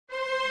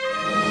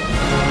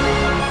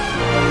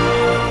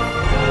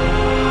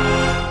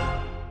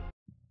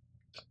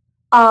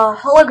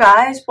Hello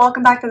guys,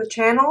 welcome back to the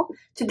channel.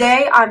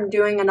 Today I'm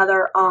doing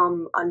another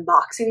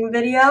unboxing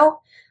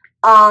video.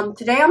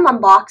 Today I'm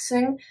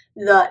unboxing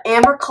the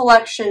Amber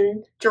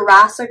Collection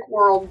Jurassic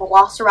World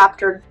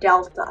Velociraptor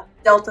Delta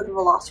the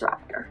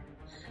Velociraptor.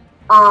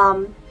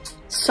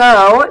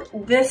 So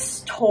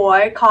this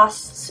toy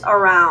costs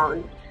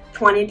around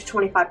 $20 to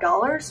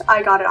 $25.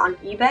 I got it on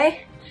eBay.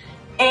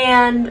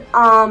 And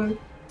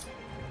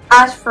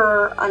as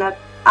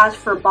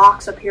for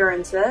box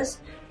appearances,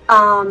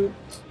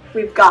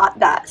 we've got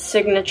that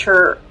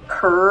signature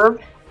curve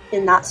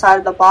in that side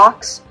of the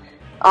box.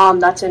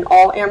 That's in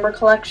all Amber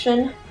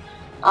Collection.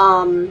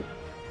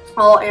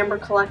 All Amber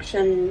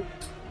Collection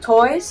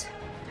toys.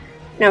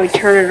 Now we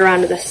turn it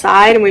around to the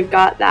side and we've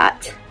got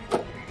that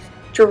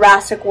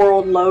Jurassic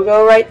World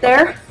logo right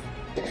there.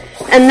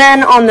 And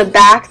then on the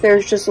back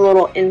there's just a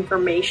little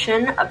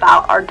information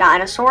about our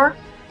dinosaur.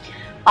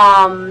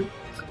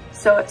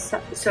 So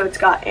it's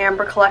got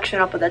Amber Collection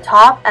up at the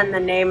top and the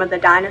name of the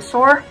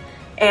dinosaur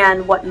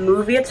and what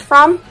movie it's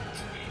from.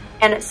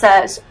 And it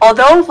says,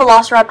 although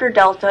Velociraptor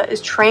Delta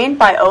is trained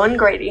by Owen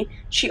Grady,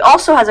 she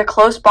also has a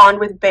close bond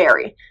with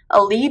Barry,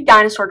 a lead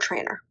dinosaur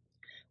trainer.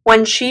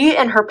 When she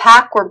and her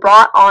pack were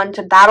brought on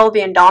to battle the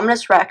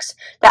Indominus Rex,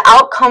 the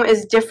outcome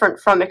is different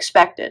from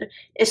expected,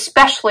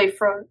 especially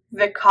for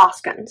Vic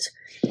Hoskins.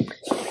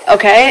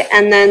 Okay,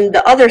 and then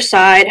the other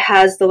side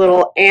has the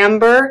little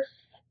Amber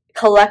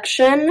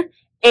Collection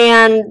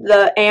and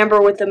the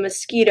amber with the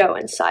mosquito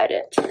inside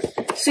it.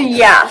 So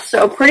yeah,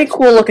 so pretty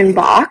cool looking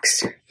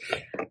box.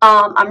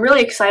 I'm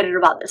really excited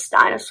about this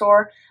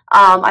dinosaur.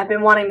 I've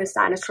been wanting this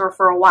dinosaur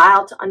for a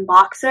while to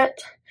unbox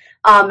it.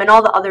 And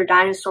all the other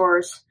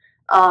dinosaurs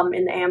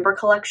in the Amber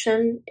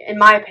Collection, in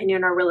my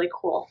opinion, are really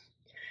cool.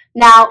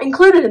 Now,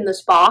 included in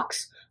this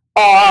box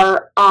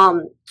are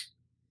the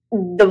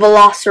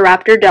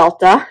Velociraptor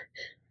Delta,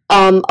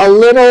 a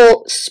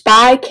little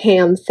spy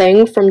cam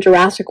thing from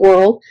Jurassic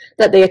World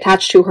that they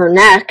attach to her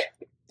neck,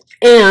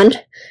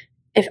 and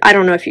I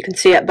don't know if you can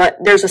see it, but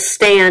there's a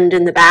stand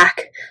in the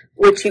back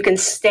which you can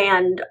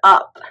stand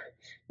up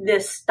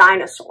this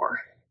dinosaur.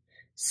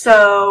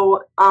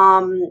 So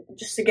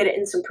just to get it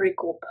in some pretty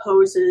cool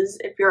poses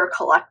if you're a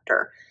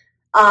collector.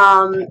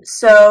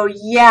 So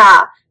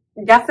yeah,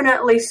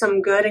 definitely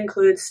some good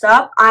included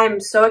stuff.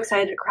 I'm so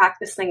excited to crack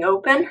this thing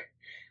open.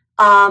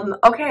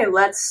 Okay,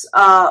 let's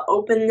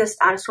open this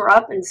dinosaur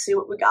up and see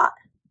what we got.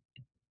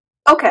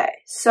 Okay,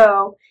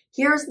 so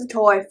here's the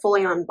toy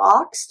fully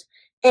unboxed,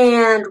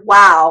 and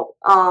wow,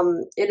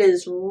 it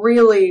is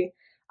really,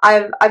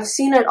 I've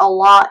seen it a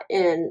lot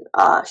in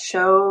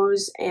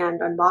shows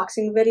and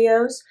unboxing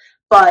videos,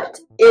 but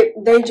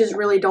they just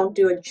really don't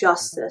do it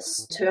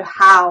justice to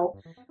how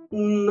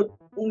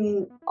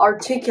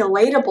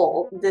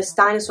articulatable this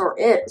dinosaur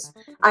is.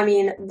 I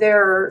mean,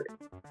 there are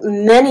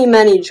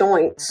many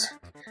joints.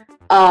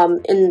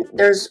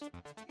 There's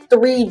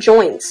 3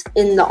 joints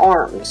in the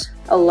arms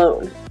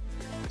alone.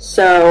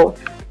 So,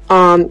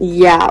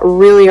 yeah,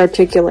 really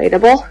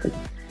articulatable.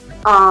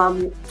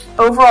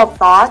 Overall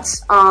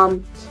thoughts,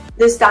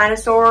 this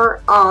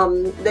dinosaur,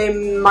 they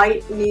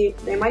might need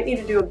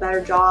to do a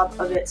better job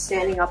of it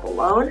standing up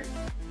alone,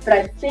 but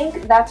I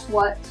think that's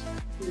what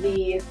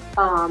the,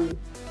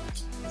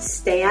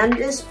 stand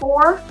is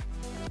for.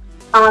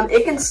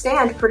 It can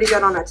stand pretty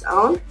good on its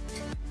own,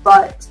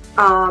 but,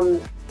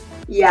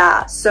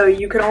 yeah, so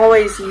you can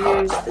always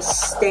use the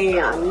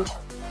stand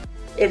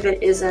if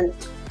it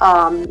isn't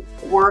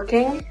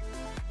working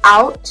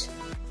out.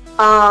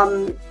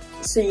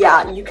 So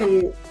yeah, you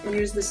can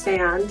use the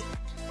stand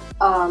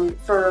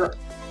for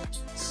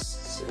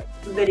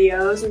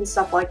videos and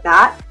stuff like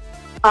that.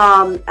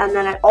 And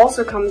then it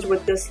also comes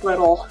with this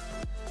little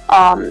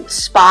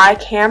spy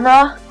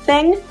camera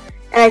thing,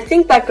 and I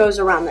think that goes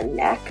around the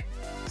neck.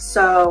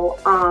 So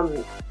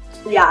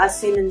yeah, as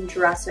seen in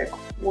Jurassic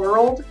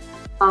World,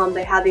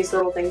 they have these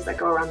little things that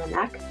go around the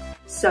neck.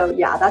 So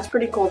yeah, that's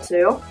pretty cool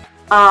too.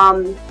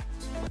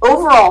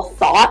 Overall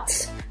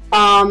thoughts,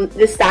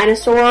 this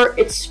dinosaur,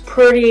 it's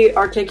pretty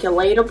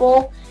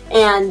articulatable,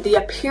 and the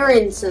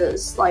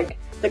appearances, like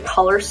the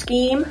color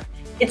scheme,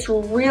 it's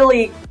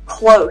really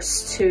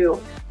close to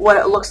what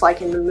it looks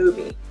like in the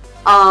movie.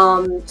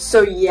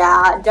 So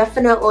yeah,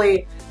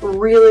 definitely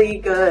really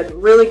good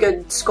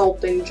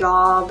sculpting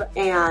job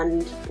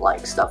and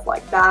like stuff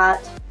like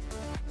that.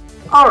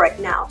 Alright,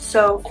 now,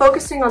 so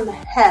focusing on the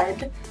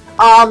head,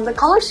 the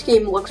color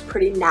scheme looks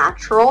pretty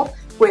natural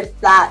with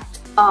that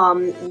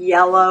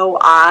yellow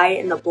eye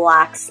and the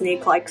black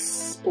snake-like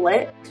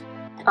split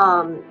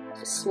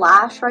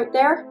slash right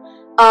there.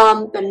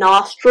 The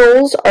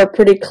nostrils are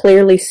pretty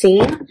clearly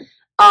seen.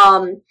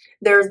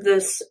 There's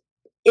this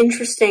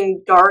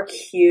interesting dark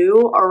green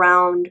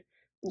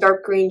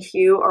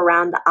hue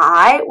around the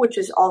eye, which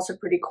is also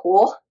pretty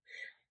cool.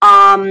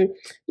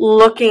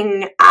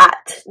 Looking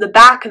at the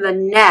back of the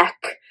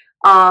neck,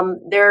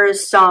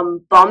 there's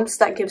some bumps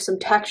that give some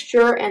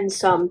texture and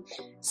some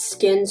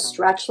skin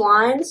stretch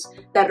lines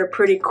that are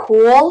pretty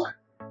cool.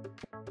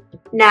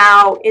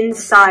 Now,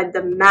 inside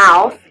the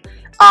mouth,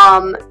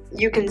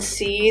 You can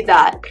see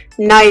that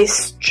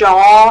nice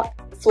jaw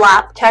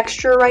flap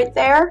texture right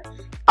there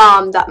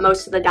that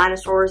most of the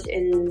dinosaurs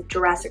in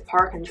Jurassic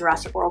Park and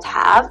Jurassic World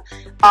have.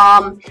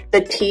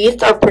 The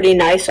teeth are pretty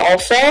nice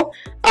also.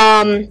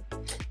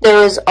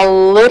 There's a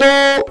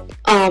little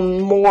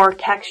more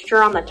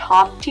texture on the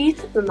top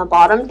teeth than the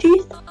bottom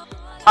teeth,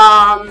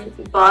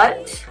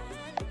 but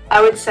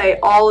I would say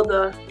all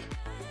the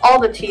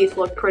teeth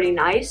look pretty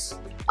nice.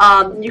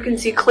 You can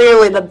see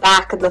clearly the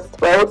back of the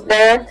throat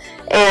there,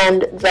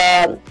 and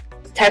the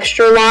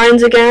texture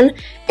lines again,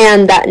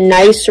 and that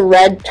nice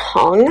red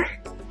tongue.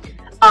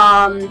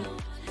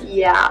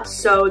 Yeah,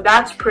 so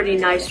that's pretty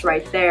nice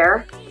right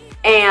there.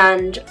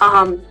 And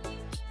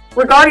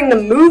regarding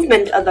the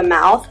movement of the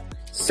mouth,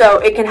 so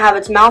it can have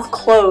its mouth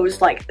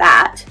closed like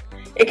that.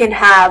 It can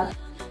have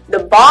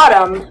the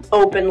bottom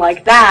open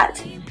like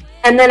that,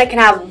 and then it can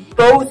have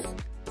both.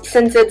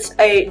 Since it's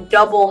a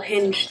double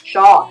hinged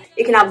jaw,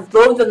 it can have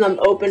both of them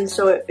open,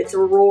 so if it's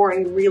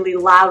roaring really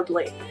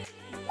loudly,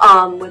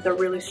 with a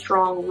really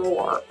strong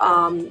roar,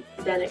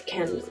 then it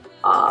can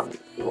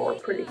roar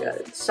pretty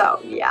good.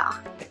 So yeah,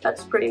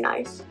 that's pretty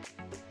nice.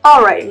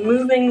 Alright,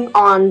 moving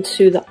on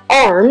to the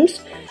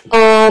arms.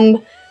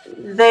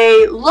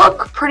 They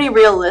look pretty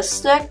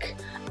realistic.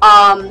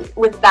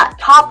 With that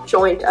top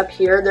joint up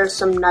here, there's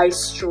some nice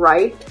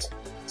striped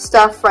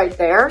stuff right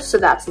there, so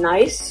that's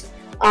nice.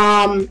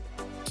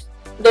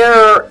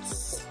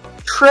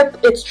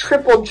 It's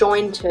triple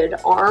jointed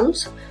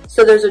arms.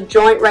 So there's a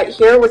joint right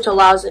here which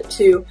allows it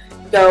to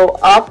go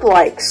up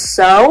like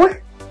so,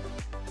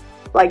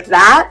 like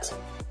that,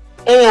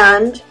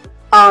 and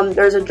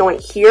there's a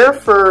joint here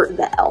for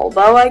the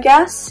elbow, I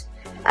guess,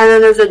 and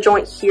then there's a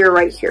joint here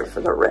right here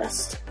for the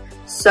wrist.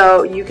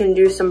 So you can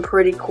do some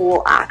pretty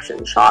cool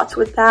action shots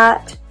with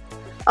that.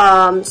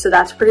 So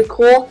that's pretty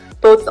cool.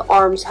 Both the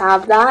arms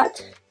have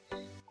that.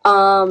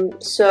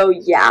 So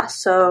yeah,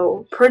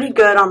 so pretty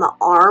good on the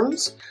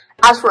arms.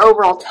 As for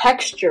overall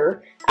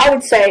texture, I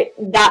would say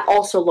that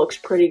also looks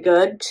pretty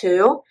good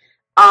too.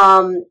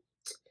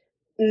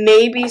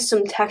 Maybe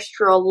some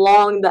texture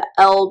along the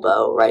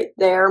elbow right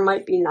there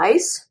might be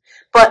nice.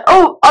 But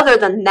other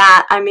than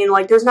that, I mean,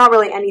 like, there's not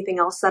really anything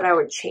else that I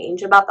would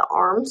change about the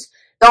arms.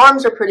 The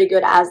arms are pretty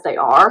good as they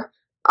are.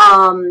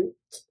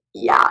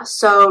 Yeah,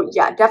 so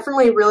yeah,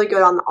 definitely really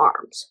good on the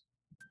arms.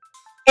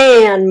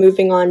 And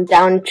moving on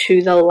down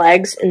to the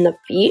legs and the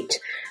feet.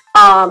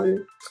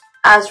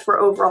 As for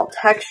overall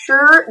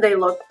texture, they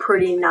look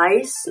pretty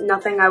nice.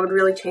 Nothing I would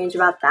really change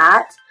about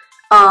that.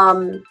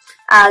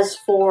 As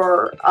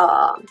for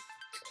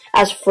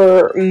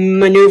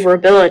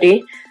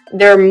maneuverability,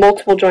 there are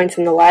multiple joints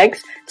in the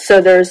legs.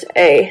 So there's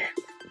a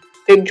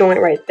big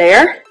joint right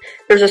there.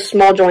 There's a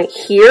small joint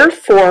here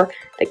for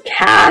the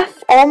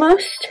calf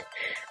almost.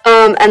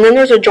 And then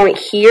there's a joint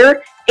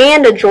here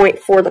and a joint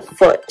for the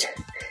foot.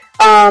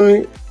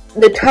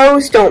 The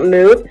toes don't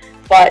move,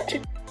 but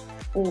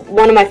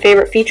one of my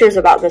favorite features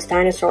about this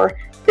dinosaur,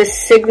 this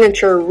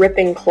signature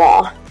ripping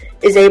claw,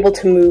 is able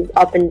to move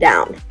up and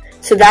down.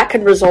 So that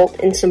could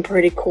result in some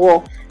pretty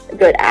cool,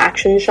 good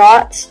action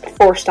shots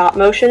for stop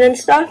motion and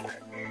stuff.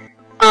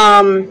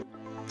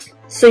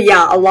 So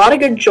yeah, a lot of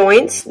good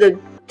joints. The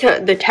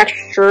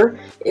texture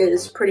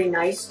is pretty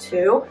nice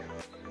too.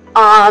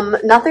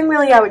 Nothing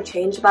really I would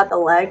change about the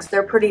legs.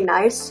 They're pretty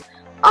nice.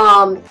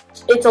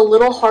 It's a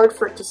little hard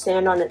for it to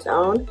stand on its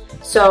own,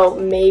 so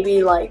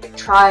maybe like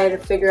try to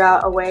figure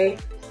out a way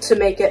to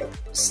make it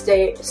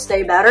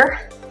stay better.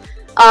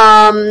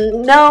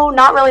 No,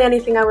 not really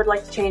anything I would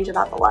like to change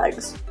about the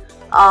legs.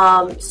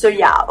 So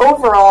yeah,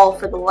 overall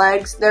for the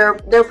legs,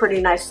 they're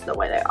pretty nice the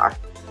way they are.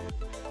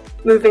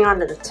 Moving on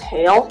to the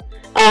tail.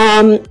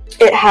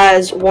 It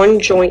has one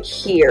joint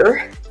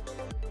here,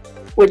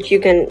 which you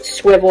can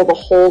swivel the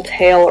whole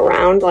tail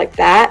around like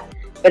that,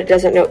 but it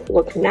doesn't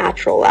look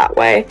natural that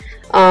way.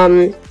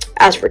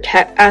 As for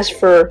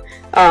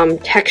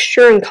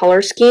texture and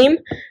color scheme,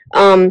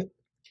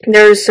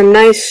 there's some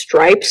nice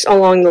stripes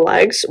along the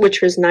legs,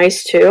 which is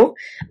nice too.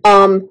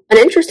 An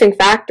interesting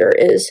factor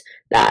is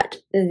that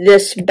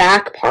this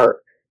back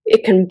part,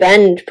 it can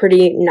bend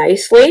pretty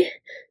nicely,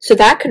 so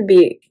that could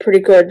be pretty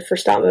good for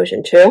stop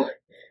motion too.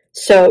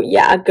 So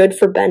yeah, good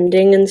for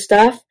bending and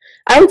stuff.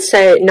 I would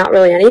say not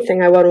really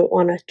anything I wouldn't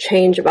want to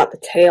change about the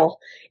tail.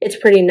 It's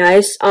pretty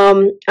nice.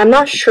 I'm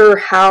not sure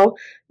how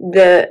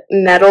the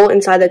metal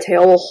inside the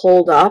tail will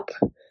hold up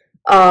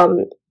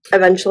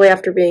eventually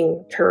after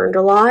being turned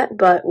a lot,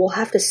 but we'll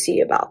have to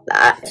see about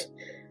that.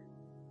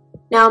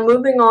 Now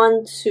moving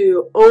on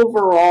to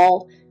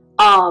overall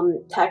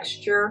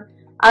texture,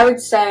 I would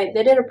say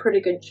they did a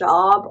pretty good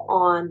job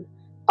on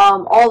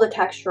all the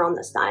texture on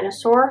this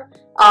dinosaur.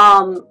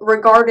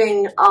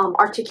 Regarding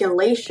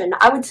articulation,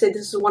 I would say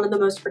this is one of the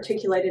most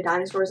articulated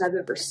dinosaurs I've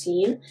ever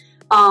seen.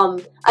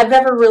 I've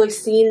never really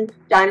seen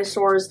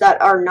dinosaurs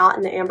that are not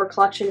in the Amber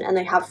collection and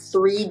they have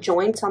 3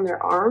 joints on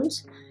their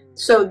arms.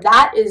 So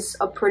that is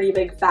a pretty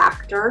big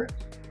factor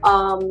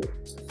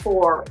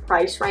for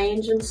price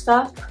range and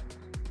stuff.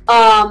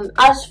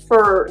 As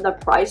for the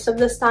price of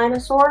this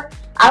dinosaur,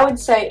 I would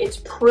say it's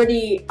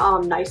pretty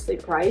nicely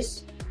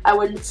priced. I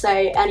wouldn't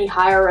say any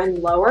higher and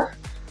lower.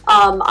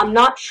 I'm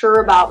not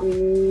sure about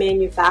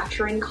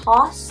manufacturing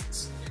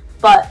costs,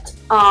 but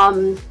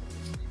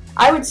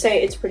I would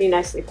say it's pretty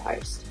nicely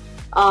priced.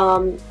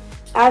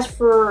 As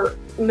for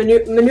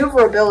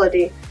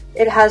maneuverability,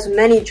 it has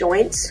many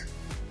joints,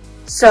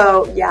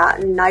 so yeah,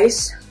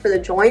 nice for the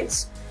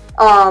joints.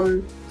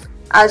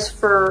 As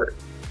for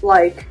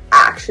like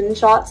action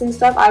shots and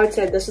stuff, I would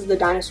say this is the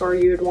dinosaur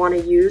you would want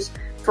to use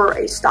for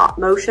a stop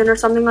motion or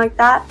something like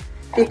that,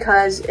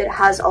 because it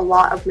has a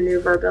lot of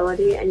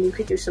maneuverability and you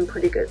could do some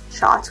pretty good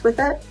shots with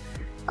it.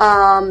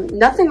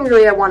 Nothing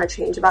really I want to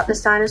change about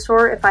this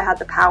dinosaur if I had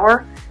the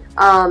power.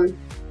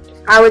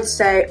 I would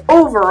say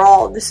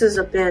overall this has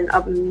been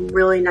a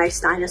really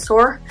nice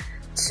dinosaur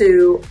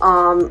to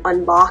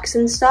unbox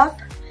and stuff.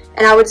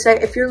 And I would say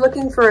if you're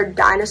looking for a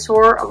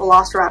dinosaur, a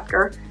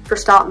Velociraptor, for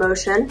stop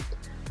motion,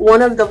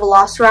 one of the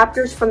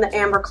Velociraptors from the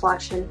Amber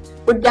collection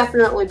would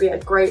definitely be a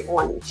great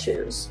one to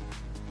choose.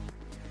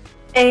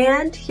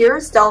 And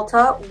here's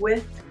Delta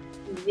with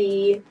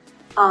the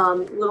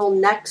little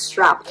neck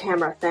strap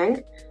camera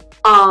thing.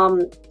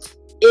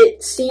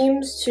 It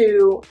seems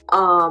to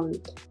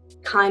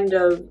kind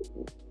of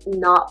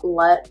not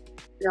let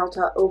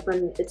Delta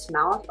open its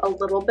mouth a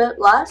little bit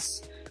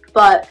less,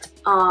 but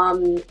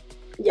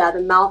yeah,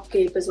 the mouth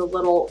gape is a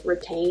little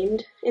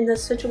retained in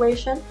this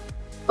situation.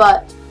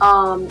 But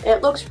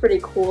it looks pretty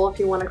cool if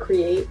you want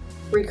to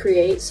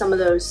recreate some of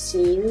those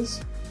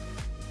scenes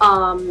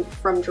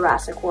from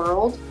Jurassic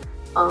World.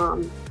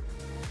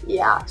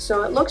 Yeah,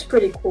 so it looks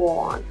pretty cool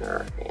on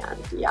her, and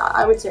yeah,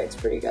 I would say it's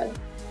pretty good.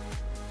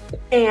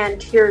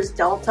 And here's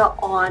Delta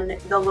on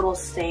the little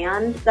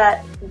stand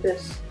that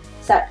this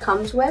set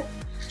comes with.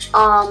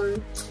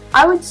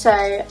 I would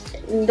say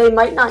they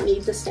might not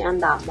need to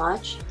stand that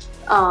much,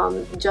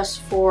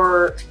 just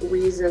for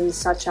reasons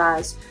such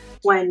as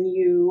when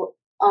you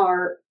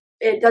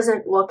it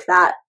doesn't look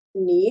that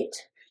neat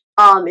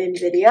in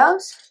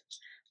videos,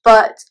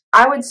 but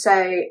I would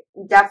say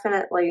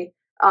definitely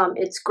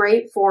it's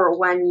great for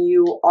when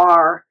you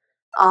are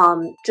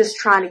just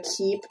trying to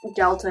keep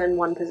Delta in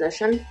one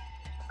position,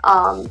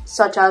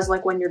 such as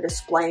like when you're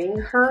displaying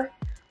her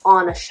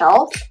on a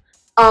shelf.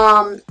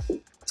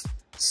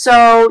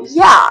 So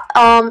yeah,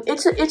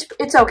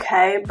 it's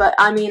okay, but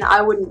I mean,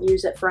 I wouldn't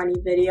use it for any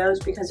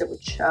videos because it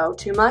would show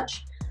too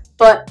much.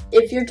 But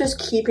if you're just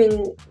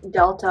keeping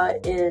Delta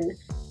in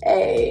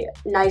a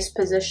nice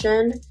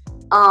position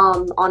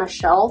on a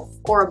shelf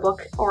or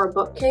a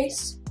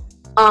bookcase,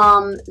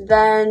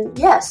 then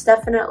yes,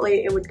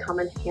 definitely it would come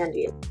in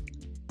handy.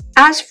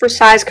 As for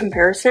size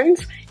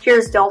comparisons,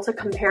 here's Delta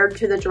compared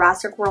to the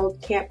Jurassic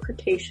World Camp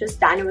Cretaceous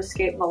Dino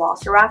Escape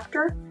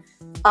Velociraptor.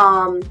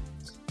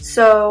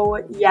 So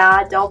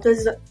yeah,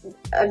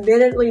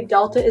 admittedly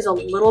Delta is a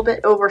little bit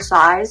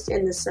oversized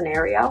in this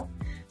scenario,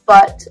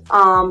 but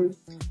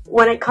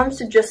when it comes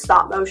to just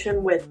stop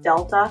motion with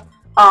Delta,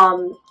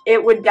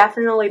 it would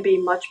definitely be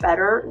much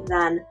better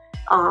than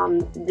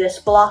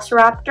this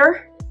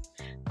Velociraptor.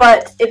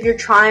 But if you're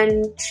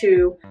trying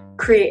to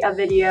create a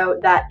video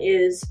that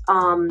is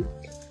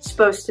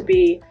supposed to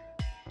be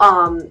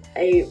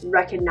a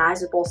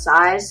recognizable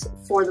size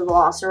for the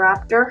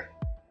Velociraptor,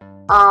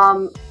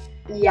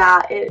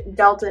 yeah,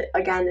 Delta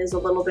again is a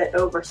little bit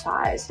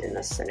oversized in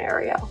this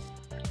scenario.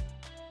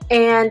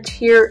 And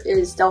here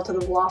is Delta the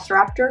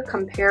Velociraptor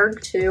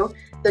compared to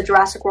the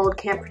Jurassic World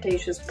Camp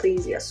Cretaceous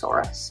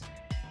Plesiosaurus.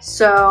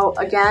 So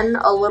again,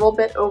 a little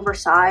bit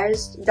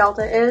oversized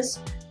Delta is,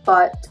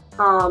 but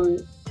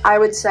I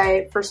would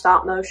say for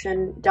stop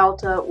motion,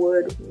 Delta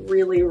would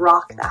really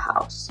rock the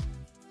house.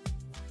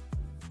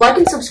 Like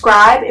and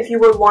subscribe if you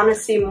would want to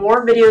see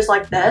more videos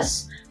like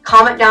this.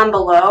 Comment down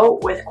below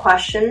with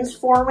questions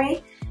for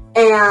me.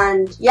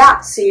 And yeah,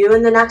 see you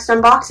in the next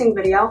unboxing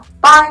video.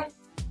 Bye!